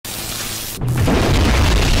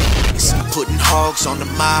Putting hogs on the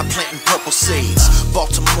mob, planting purple seeds.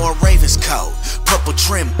 Baltimore Ravens code, purple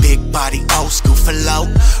trim, big body, old school for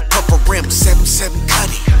low. Purple rim, 7-7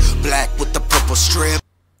 cutty, black with the purple strip.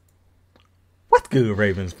 What's good,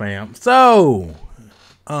 Ravens fam? So,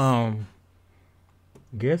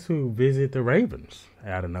 guess who visited the Ravens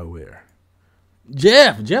out of nowhere?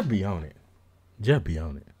 Jeff be on it.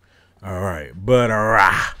 All right, but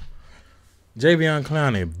Jadeveon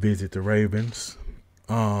Clowney visit the Ravens.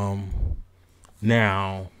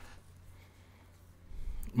 Now,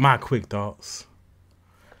 my quick thoughts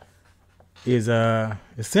is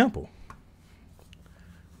it's simple.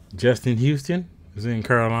 Justin Houston is in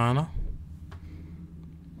Carolina.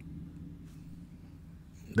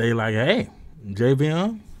 They like, hey,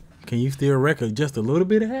 Jadeveon, can you still wreak just a little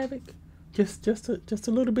bit of havoc? Just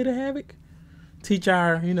a little bit of havoc. Teach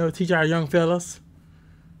our young fellas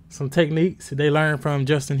some techniques they learned from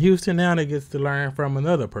Justin Houston. Now they get to learn from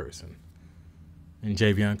another person, and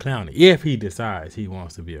Jadeveon Clowney, if he decides he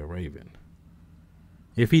wants to be a Raven.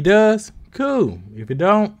 If he does, cool. If he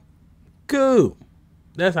don't, cool.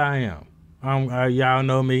 That's how I am. Y'all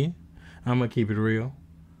know me. I'm gonna keep it real.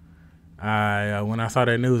 When I saw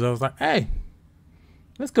that news, I was like, hey,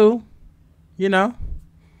 that's cool. I'm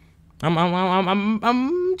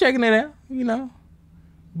checking it out,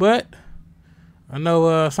 But I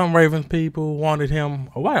know some Ravens people wanted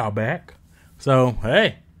him a while back. So,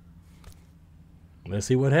 hey, let's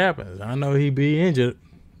see what happens. I know he'd be injured,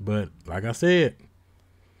 but like I said,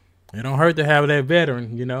 it don't hurt to have that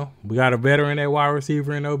veteran, We got a veteran at wide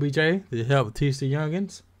receiver in OBJ to help teach the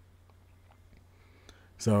youngins.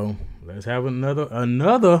 So let's have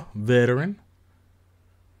another veteran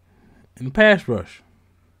in the pass rush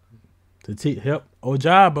to help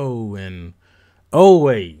Ojabo and Owe.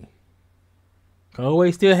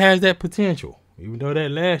 Owe still has that potential, even though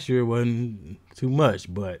that last year wasn't too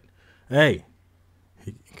much. But hey,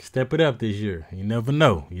 he can step it up this year. You never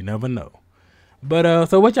know. But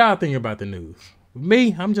so what y'all think about the news?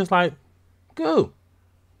 Me, I'm just like, cool.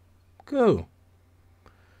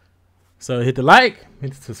 So hit the like,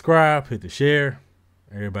 hit the subscribe, hit the share.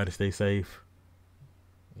 Everybody stay safe.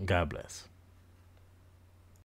 God bless.